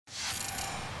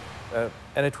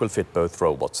And it will fit both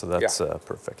robots, so that's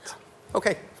perfect.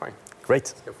 Okay, fine.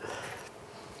 Great.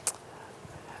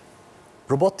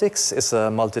 Robotics is a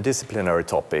multidisciplinary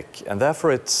topic, and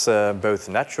therefore it's both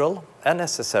natural and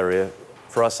necessary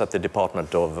for us at the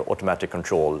Department of Automatic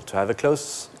Control to have a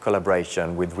close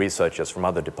collaboration with researchers from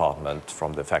other departments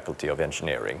from the Faculty of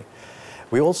Engineering.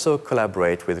 We also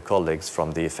collaborate with colleagues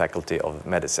from the Faculty of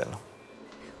Medicine.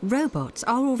 Robots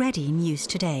are already in use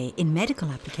today in medical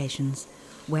applications,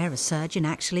 where a surgeon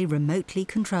actually remotely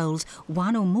controls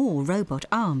one or more robot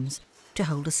arms to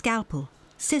hold a scalpel,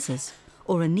 scissors,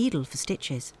 or a needle for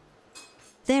stitches.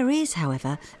 There is,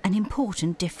 however, an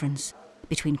important difference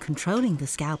between controlling the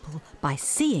scalpel by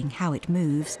seeing how it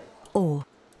moves or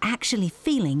actually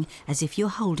feeling as if you're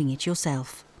holding it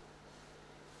yourself.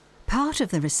 Part of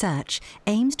the research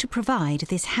aims to provide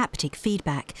this haptic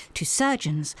feedback to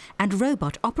surgeons and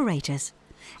robot operators,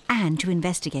 and to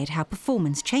investigate how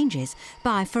performance changes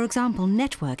by, for example,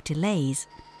 network delays,